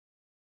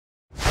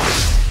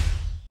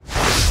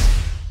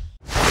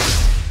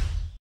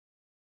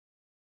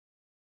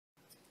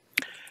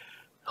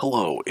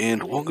Hello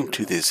and welcome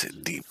to this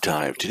deep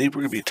dive. Today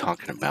we're going to be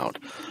talking about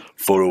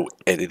photo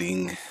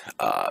editing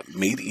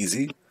made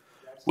easy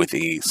with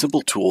a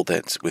simple tool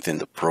that's within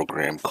the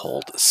program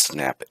called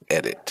Snap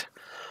Edit.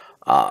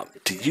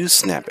 To use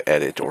Snap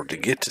Edit or to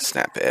get to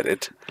Snap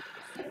Edit,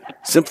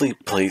 simply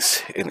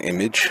place an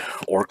image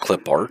or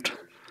clip art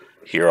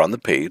here on the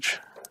page.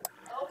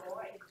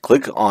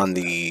 Click on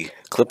the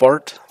clip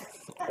art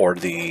or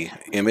the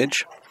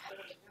image.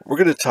 We're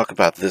going to talk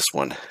about this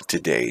one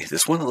today.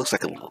 This one looks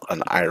like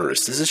an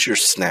iris. This is your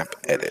Snap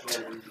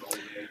Edit.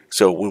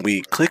 So when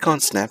we click on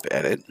Snap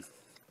Edit,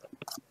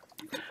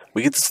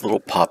 we get this little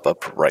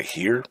pop-up right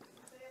here.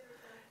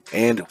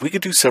 And we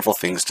could do several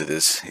things to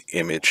this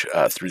image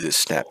through this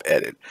Snap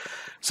Edit.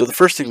 So the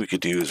first thing we could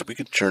do is we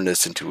could turn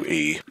this into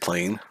a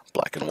plain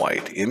black and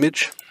white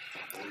image.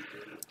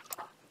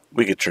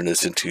 We could turn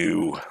this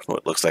into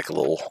what looks like a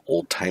little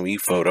old-timey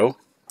photo.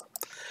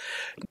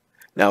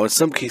 Now, in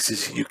some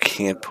cases, you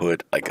can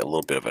put like a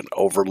little bit of an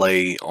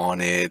overlay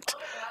on it,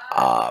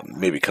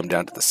 maybe come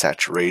down to the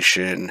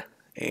saturation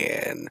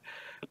and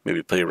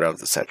maybe play around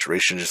with the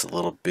saturation just a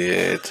little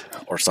bit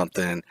or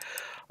something.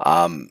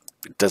 The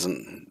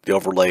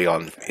overlay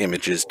on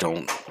images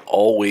don't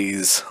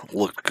always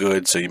look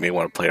good, so you may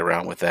want to play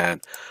around with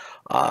that.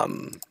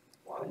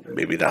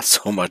 Maybe not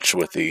so much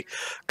with the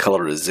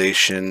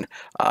colorization.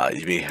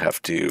 You may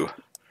have to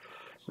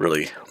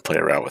really play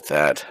around with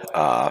that,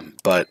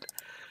 but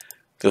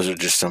those are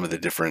just some of the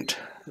different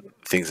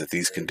things that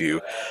these can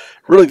do.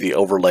 Really, the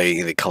overlay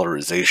and the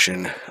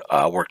colorization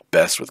work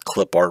best with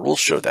clip art. We'll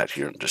show that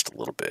here in just a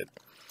little bit.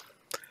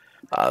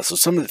 So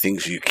some of the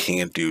things you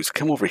can do is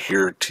come over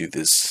here to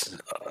this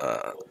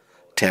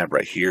tab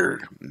right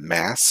here,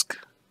 Mask.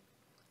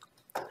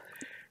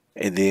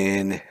 And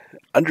then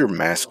under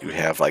Mask, you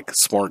have like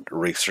Smart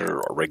Eraser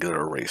or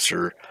Regular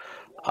Eraser.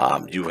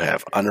 You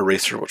have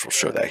Uneraser, which we'll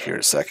show that here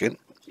in a second.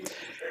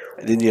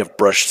 And then you have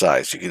brush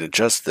size. You can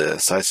adjust the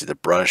size of the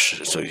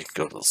brush, so you can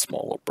go to the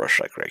small little brush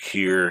like right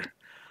here,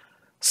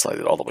 slide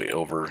it all the way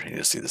over, and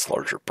you'll see this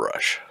larger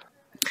brush.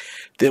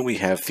 Then we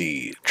have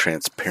the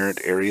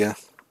transparent area.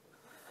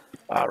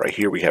 Right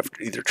here we have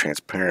either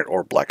transparent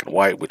or black and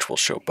white, which we'll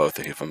show both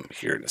of them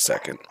here in a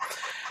second.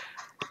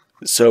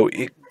 So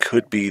it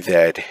could be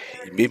that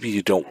maybe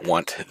you don't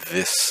want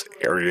this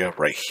area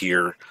right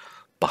here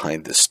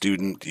behind the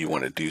student. You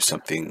want to do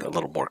something a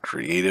little more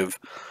creative.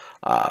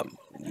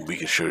 We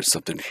can show you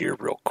something here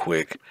real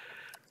quick.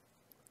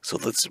 So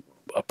let's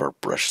up our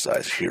brush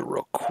size here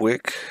real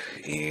quick,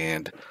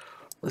 and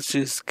let's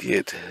just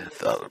get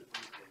the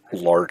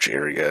large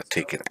area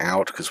taken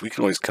out, because we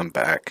can always come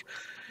back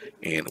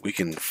and we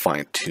can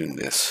fine-tune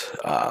this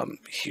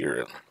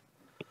here,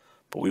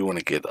 but we want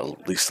to get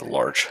at least a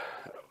large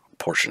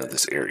portion of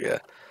this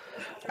area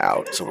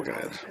out. So we're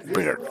going to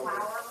bring our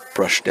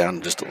brush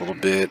down just a little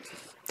bit.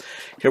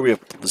 Here we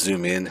have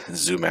zoom in,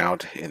 zoom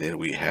out, and then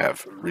we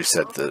have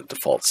reset the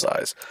default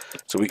size.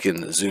 So we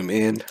can zoom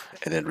in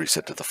and then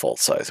reset the default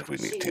size if we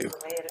need to.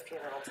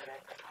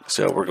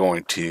 So we're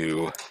going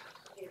to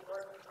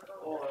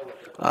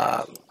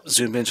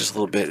zoom in just a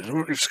little bit, and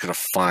we're just going to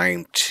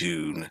fine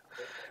tune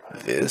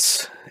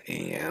this.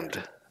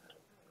 And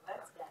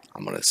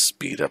I'm going to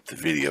speed up the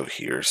video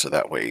here so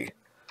that way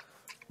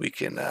we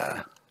can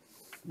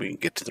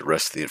get to the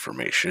rest of the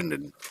information,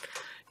 and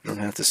you don't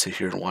have to sit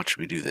here and watch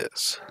me do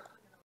this.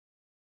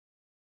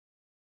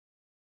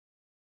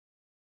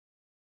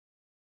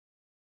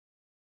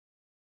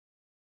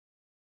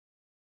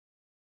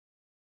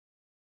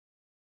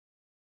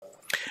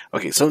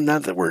 Okay, so now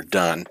that we're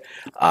done,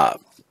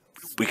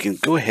 we can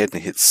go ahead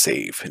and hit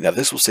save. Now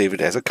this will save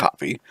it as a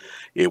copy.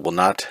 It will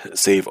not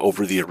save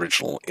over the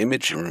original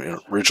image.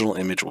 The original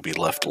image will be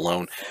left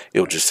alone.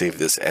 It will just save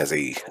this as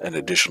an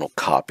additional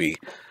copy.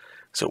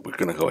 So we're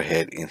going to go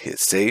ahead and hit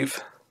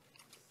save.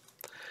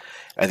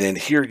 And then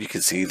here you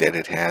can see that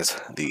it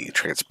has the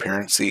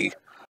transparency.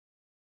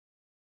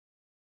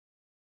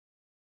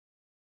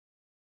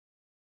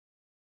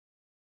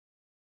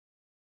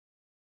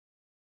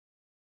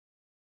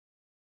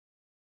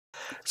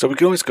 So we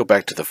can always go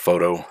back to the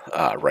photo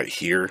right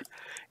here,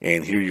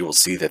 and here you will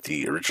see that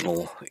the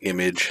original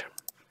image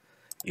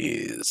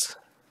is,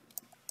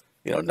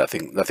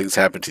 nothing's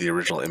happened to the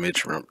original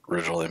image.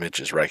 Original image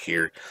is right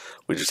here.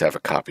 We just have a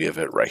copy of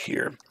it right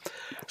here.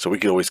 So we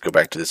can always go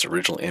back to this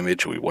original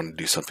image. We want to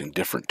do something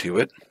different to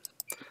it.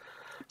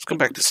 Let's go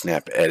back to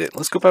Snap Edit.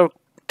 Let's go back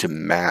to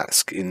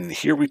Mask. And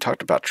here we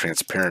talked about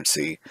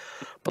transparency,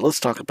 but let's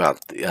talk about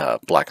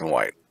black and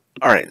white.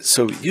 Alright,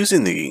 so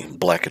using the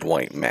black and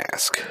white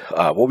mask,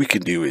 what we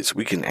can do is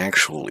we can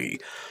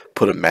actually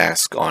put a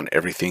mask on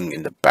everything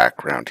in the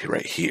background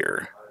right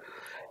here,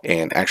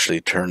 and actually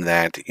turn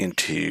that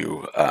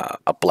into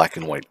a black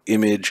and white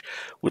image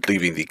with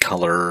leaving the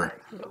color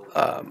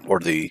or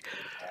the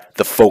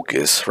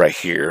focus right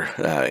here.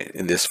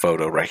 In this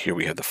photo right here,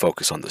 we have the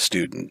focus on the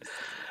student.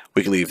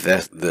 We can leave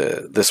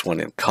this one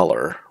in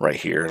color right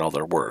here and all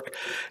their work.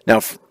 Now,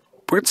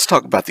 let's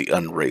talk about the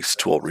Unrace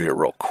tool here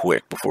real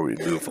quick before we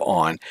move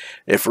on.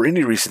 If for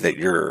any reason that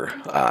your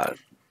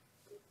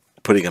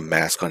putting a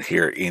mask on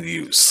here and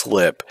you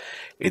slip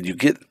and you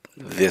get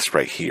this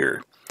right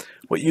here,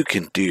 what you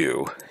can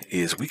do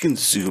is we can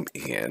zoom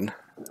in.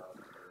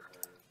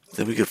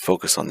 Then we can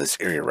focus on this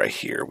area right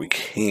here. We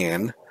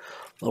can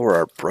lower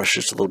our brush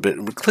just a little bit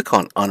and we click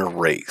on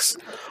unerase.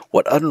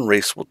 What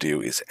unerase will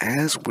do is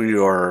as we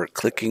are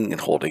clicking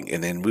and holding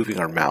and then moving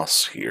our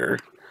mouse here,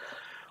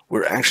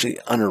 we're actually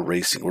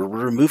unerasing. We're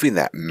removing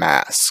that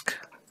mask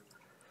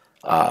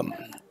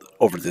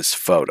over this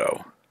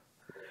photo.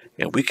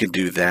 And we can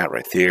do that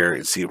right there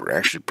and see we're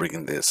actually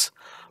bringing this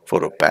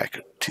photo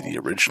back to the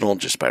original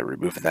just by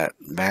removing that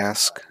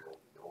mask.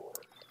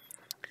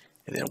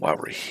 And then while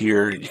we're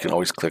here, you can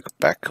always click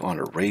back on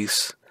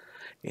erase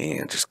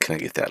and just kind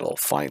of get that little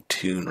fine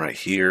tune right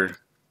here.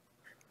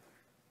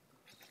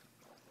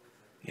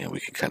 And we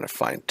can kind of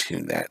fine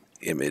tune that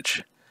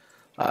image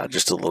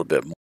just a little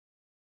bit more.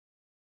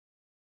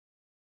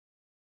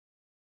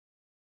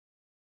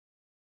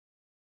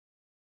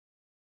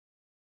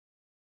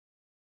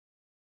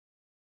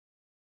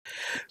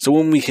 So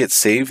when we hit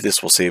save,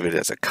 this will save it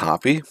as a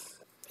copy.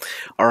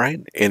 All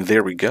right, and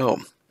there we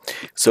go.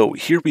 So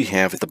here we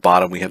have at the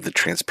bottom, we have the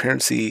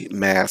transparency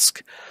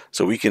mask.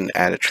 So we can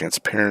add a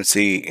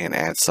transparency and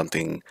add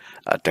something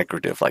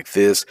decorative like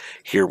this.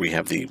 Here we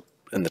have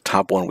in the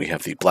top one, we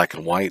have the black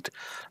and white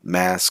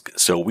mask.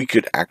 So we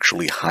could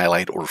actually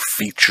highlight or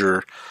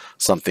feature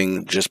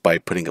something just by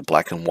putting a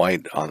black and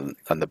white on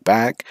the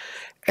back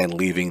and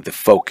leaving the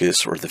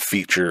focus or the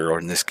feature, or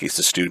in this case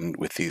the student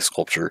with the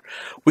sculpture,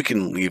 we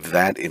can leave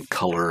that in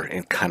color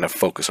and kind of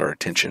focus our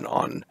attention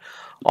on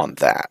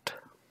that.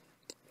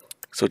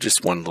 So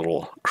just one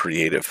little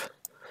creative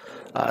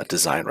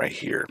design right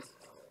here.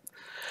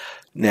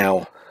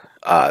 Now,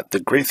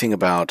 the great thing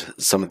about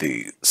some of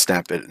the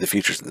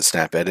features in the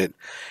Snap Edit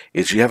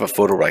is you have a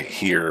photo right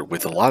here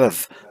with a lot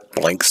of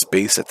blank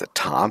space at the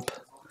top.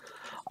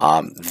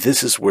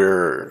 This is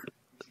where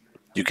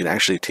you can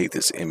actually take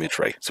this image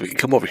right. So we can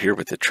come over here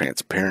with the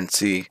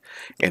transparency,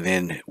 and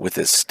then with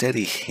a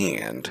steady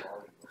hand,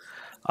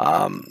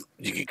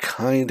 you can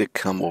kind of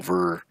come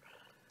over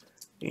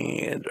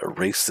and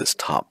erase this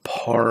top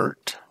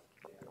part.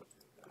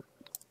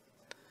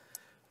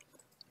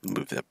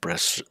 Move that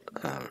brush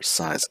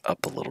size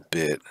up a little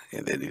bit,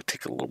 and then you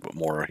take a little bit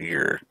more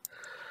here.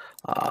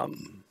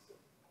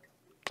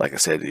 Like I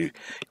said,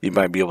 you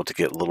might be able to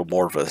get a little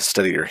more of a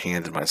steadier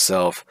hand than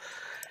myself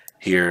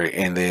here,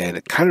 and then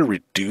kind of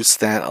reduce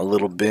that a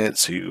little bit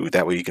so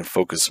that way you can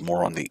focus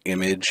more on the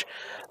image.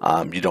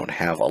 You don't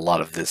have a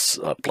lot of this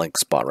blank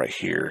spot right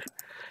here,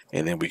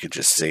 and then we could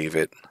just save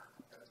it.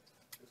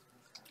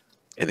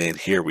 And then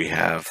here we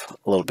have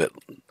a little bit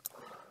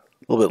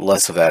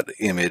less of that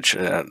image.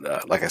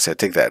 Like I said,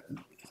 take that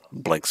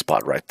blank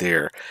spot right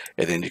there,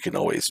 and then you can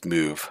always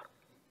move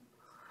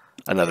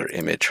another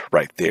image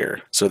right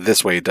there. So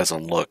this way it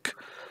doesn't look,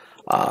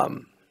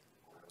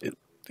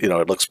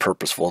 it looks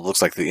purposeful. It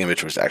looks like the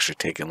image was actually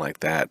taken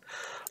like that.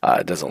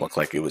 It doesn't look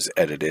like it was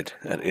edited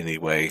in any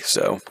way.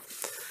 So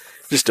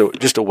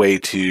just a way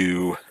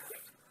to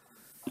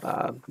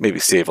maybe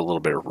save a little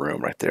bit of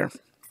room right there.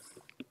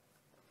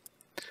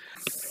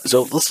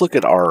 So let's look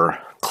at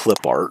our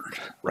clip art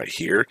right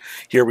here.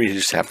 Here we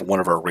just have one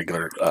of our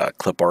regular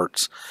clip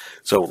arts.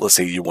 So let's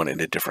say you want it in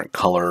a different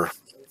color,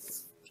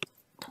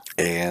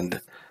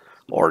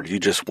 or you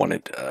just want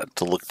it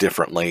to look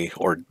differently,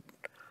 or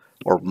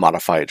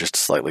modify it just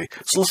slightly.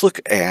 So let's look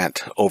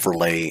at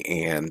overlay,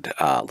 and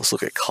let's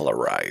look at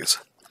colorize.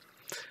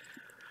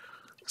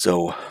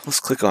 So let's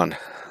click on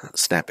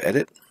Snap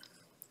Edit,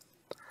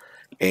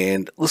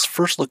 and let's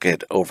first look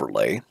at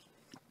overlay.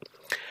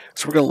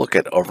 So we're going to look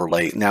at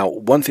overlay. Now,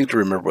 one thing to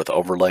remember with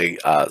overlay,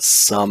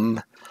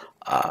 some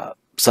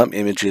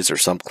images or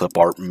some clip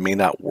art may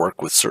not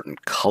work with certain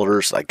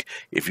colors. Like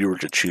if you were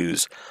to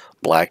choose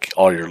black,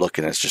 all you're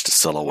looking at is just a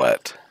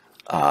silhouette.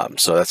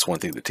 So that's one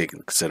thing to take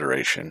into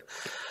consideration.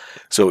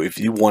 So if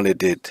you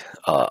wanted it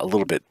a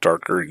little bit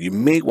darker, you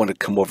may want to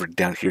come over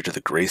down here to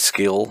the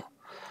grayscale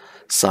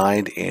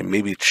side and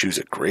maybe choose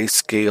a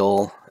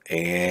grayscale,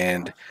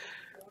 and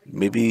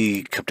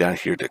maybe come down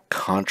here to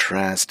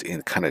contrast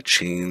and kind of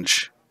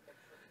change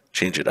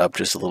it up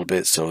just a little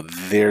bit. So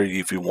there,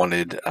 if you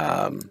wanted,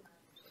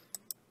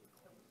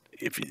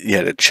 if you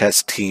had a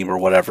chess team or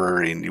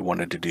whatever, and you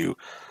wanted to do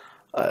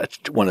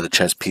one of the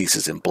chess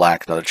pieces in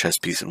black, another chess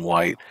piece in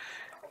white.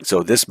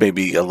 So this may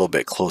be a little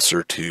bit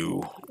closer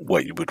to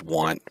what you would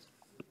want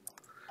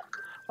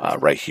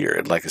right here.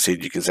 And like I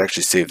said, you can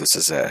actually save this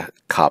as a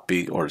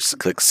copy, or just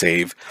click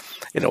save,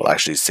 and it will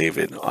actually save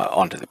it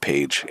onto the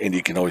page. And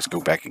you can always go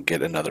back and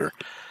get another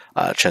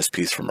chess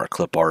piece from our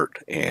clip art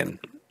and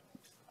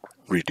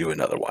redo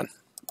another one.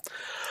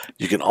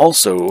 You can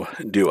also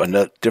do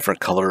a different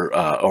color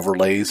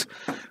overlays.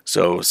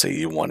 So say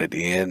you wanted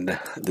in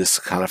this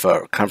kind of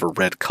a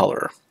red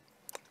color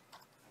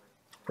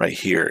right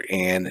here,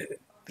 and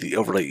the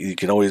overlay, you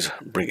can always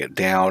bring it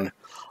down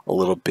a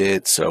little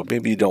bit. So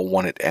maybe you don't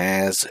want it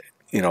as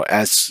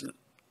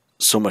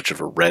so much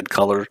of a red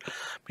color.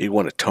 Maybe you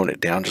want to tone it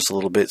down just a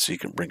little bit, so you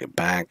can bring it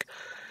back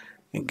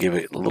and give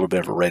it a little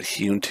bit of a red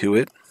hue to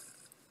it.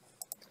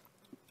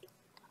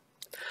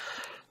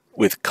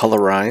 with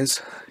colorize,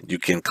 you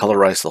can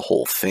colorize the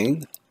whole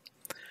thing,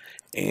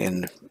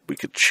 and we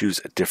could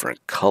choose a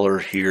different color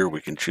here.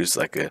 We can choose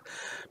like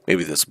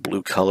maybe this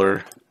blue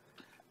color,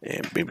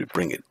 and maybe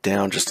bring it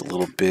down just a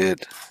little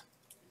bit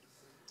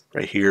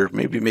right here.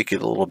 Maybe make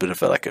it a little bit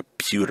of like a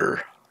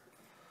pewter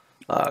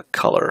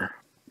color.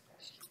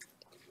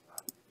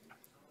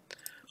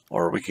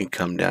 Or we can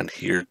come down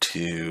here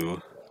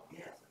to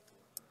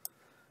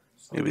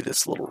maybe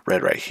this little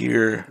red right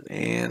here,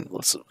 and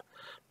let's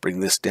bring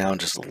this down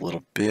just a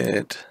little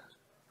bit.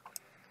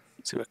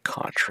 See what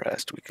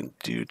contrast we can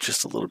do.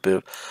 Just a little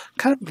bit,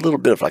 kind of a little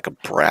bit of like a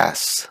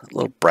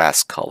little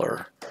brass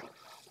color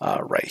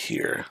right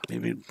here.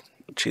 Maybe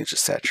change the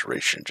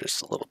saturation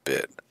just a little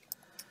bit.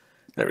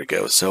 There we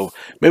go. So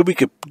maybe we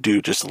could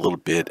do just a little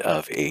bit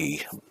of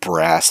a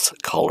brass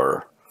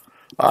color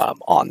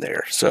on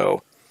there.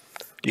 So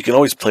you can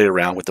always play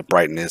around with the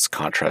brightness,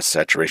 contrast,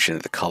 saturation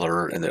of the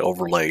color, and the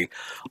overlay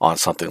on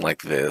something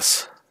like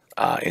this,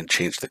 and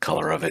change the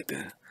color of it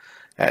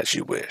as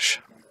you wish.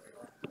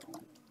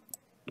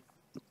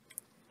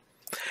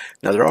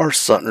 Now there are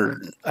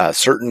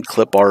certain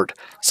clip art,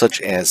 such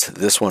as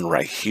this one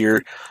right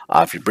here.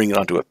 If you bring it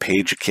onto a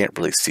page, you can't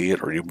really see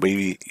it, or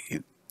maybe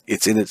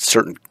it's in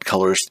certain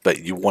colors, but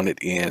you want it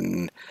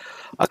in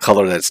a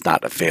color that's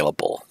not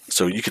available.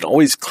 So you can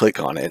always click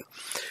on it.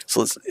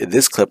 So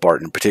this clip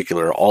art in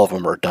particular, all of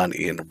them are done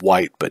in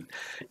white, but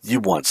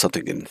you want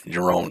something in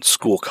your own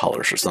school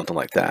colors or something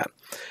like that.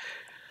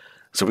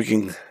 So we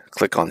can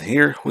click on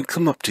here. We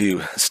come up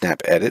to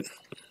Snap Edit.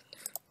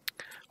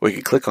 We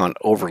can click on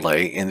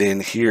Overlay, and then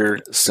here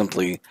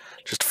simply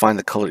just find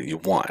the color you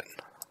want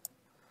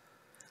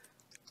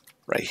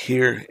right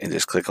here, and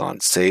just click on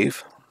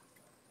Save.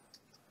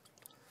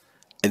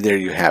 And there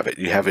you have it.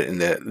 You have it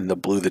in the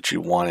blue that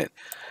you want it.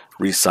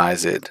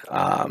 Resize it,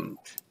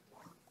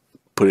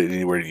 put it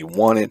anywhere you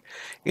want it,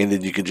 and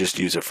then you can just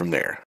use it from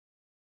there.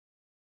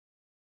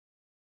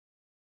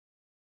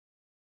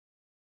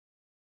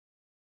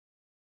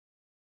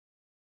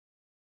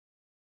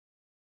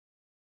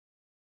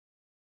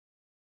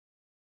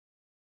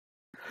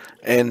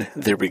 And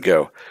there we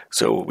go.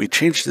 So we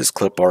changed this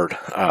clip art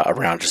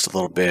around just a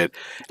little bit,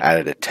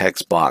 added a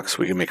text box.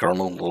 We can make our own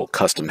little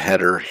custom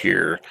header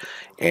here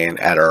and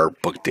add our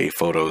book day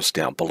photos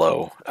down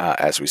below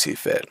as we see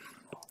fit.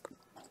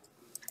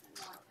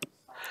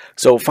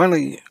 So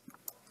finally,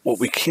 what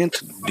we can't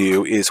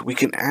do is we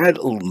can add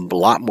a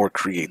lot more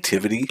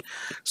creativity.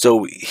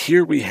 So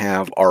here we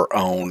have our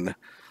own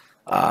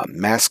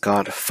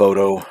mascot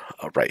photo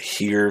right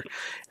here.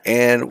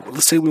 And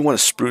let's say we want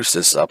to spruce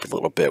this up a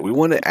little bit. We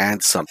want to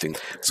add something.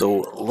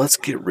 So let's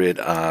get rid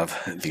of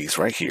these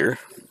right here.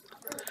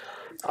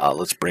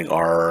 Let's bring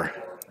our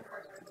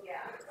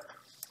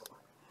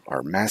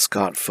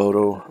mascot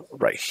photo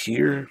right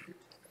here.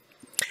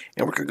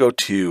 And we're going to go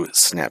to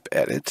Snap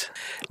Edit.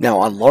 Now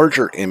on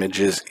larger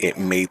images, it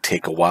may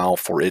take a while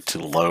for it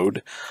to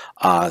load.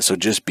 So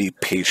just be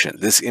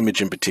patient. This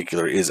image in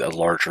particular is a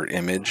larger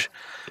image.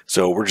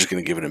 So we're just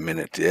going to give it a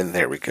minute. And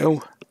there we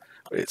go.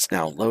 It's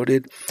now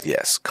loaded.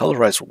 Yes,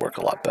 colorize will work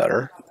a lot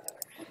better.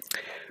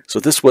 So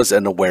this was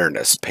an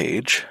awareness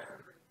page.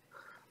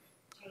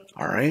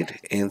 All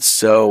right, and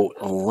so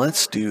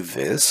let's do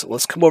this.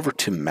 Let's come over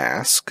to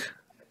mask.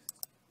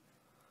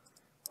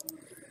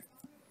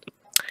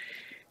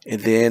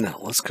 And then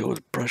let's go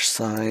with brush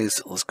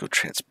size. Let's go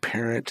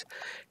transparent.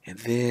 And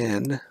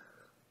then,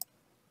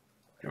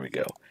 there we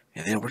go.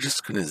 And then we're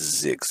just going to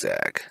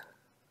zigzag.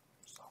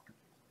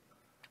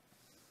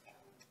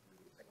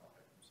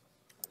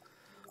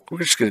 We're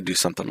just going to do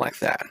something like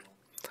that.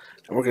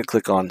 And we're going to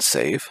click on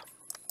Save.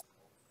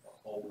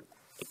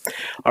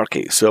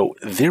 Okay, so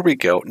there we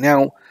go.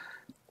 Now,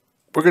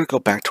 we're going to go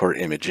back to our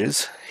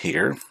images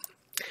here.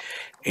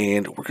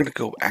 And we're going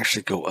to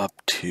actually go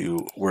up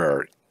to where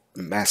our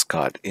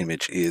mascot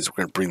image is.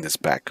 We're going to bring this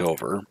back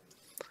over.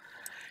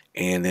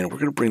 And then we're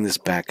going to bring this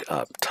back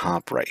up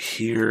top right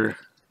here.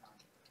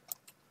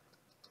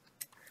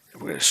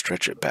 And we're going to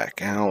stretch it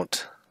back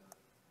out.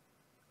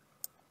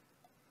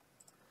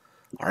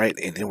 All right,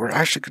 and then we're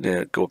actually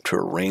going to go up to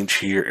arrange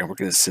here, and we're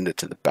going to send it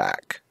to the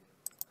back.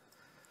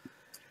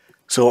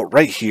 So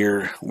right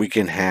here, we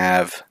can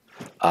have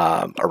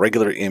a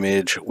regular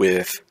image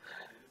with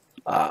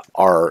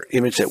our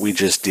image that we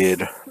just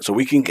did. So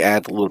we can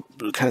add a little,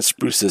 kind of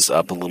spruce this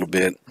up a little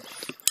bit.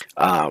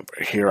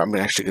 Here, I'm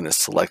actually going to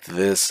select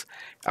this.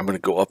 I'm going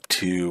to go up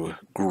to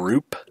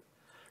Group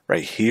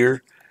right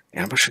here.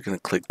 And I'm actually going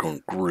to click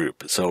on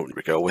Group. So here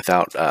we go,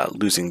 without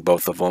losing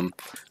both of them.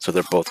 So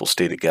they both will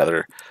stay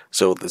together.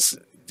 So this,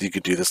 you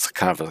could do this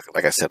kind of,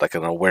 like I said, like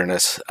an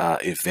awareness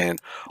event.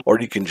 Or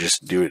you can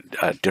just do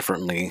it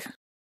differently.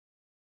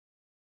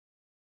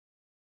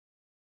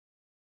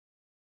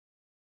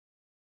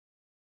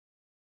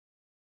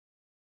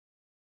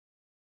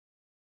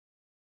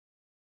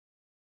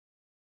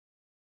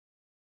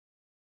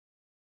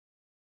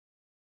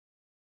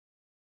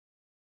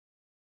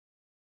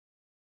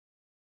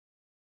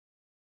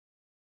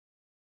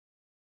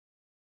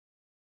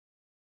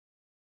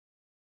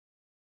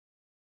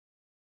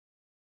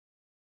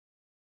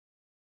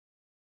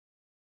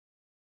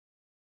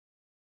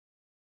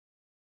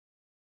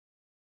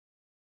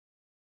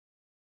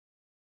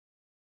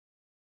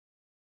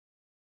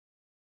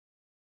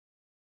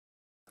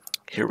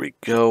 Here we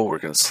go. We're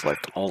going to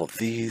select all of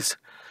these.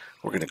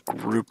 We're going to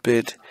group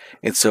it.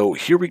 And so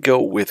here we go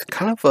with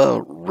kind of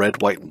a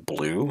red, white, and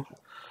blue.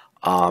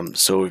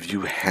 So if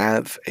you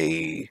have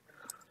an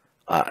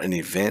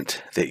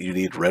event that you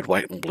need red,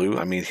 white, and blue,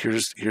 I mean,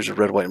 here's a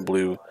red, white, and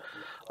blue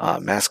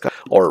mascot,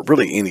 or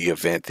really any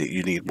event that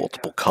you need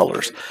multiple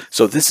colors.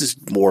 So this is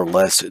more or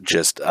less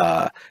just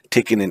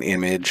taking an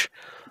image,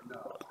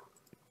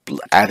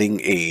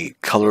 adding a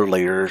color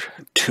layer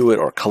to it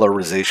or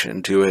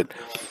colorization to it,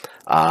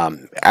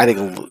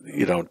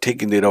 adding,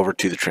 taking it over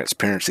to the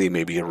transparency,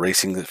 maybe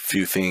erasing a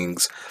few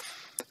things,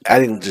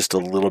 adding just a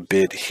little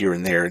bit here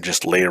and there, and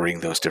just layering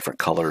those different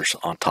colors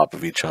on top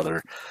of each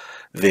other.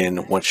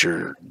 Then once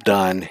you're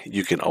done,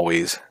 you can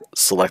always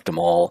select them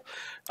all,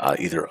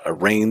 either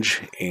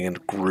arrange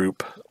and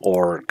group,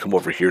 or come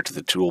over here to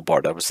the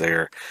toolbar that was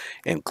there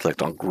and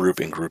click on group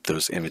and group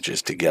those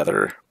images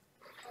together.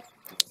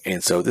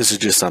 And so this is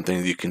just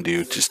something that you can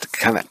do just to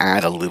kind of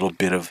add a little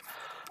bit of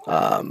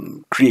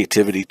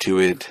creativity to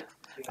it,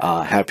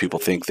 have people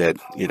think that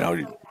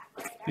you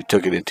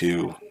took it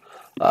into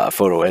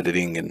photo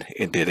editing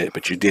and did it,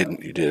 but you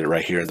didn't. You did it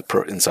right here in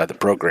inside the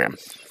program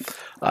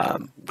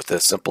with the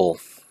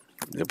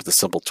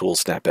simple tool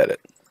Snap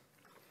Edit.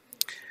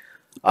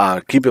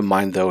 Keep in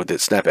mind though that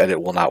Snap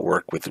Edit will not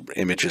work with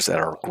images that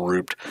are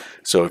grouped.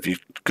 So if you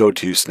go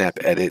to Snap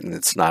Edit and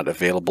it's not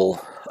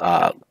available,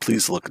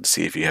 please look and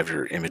see if you have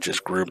your images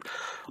grouped.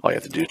 All you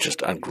have to do is just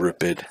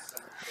ungroup it,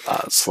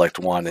 select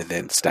one, and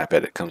then Snap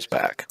Edit comes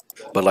back.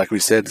 But like we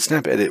said,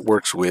 Snap Edit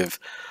works with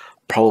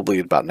probably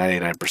about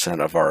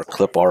 99% of our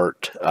clip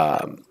art.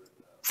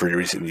 For any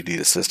reason you need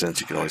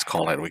assistance, you can always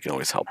call in. We can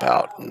always help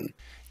out.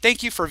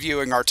 Thank you for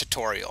viewing our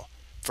tutorial.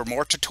 For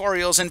more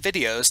tutorials and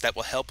videos that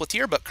will help with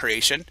yearbook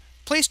creation,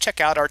 please check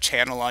out our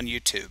channel on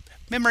YouTube,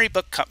 Memory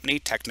Book Company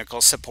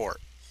Technical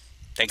Support.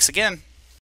 Thanks again.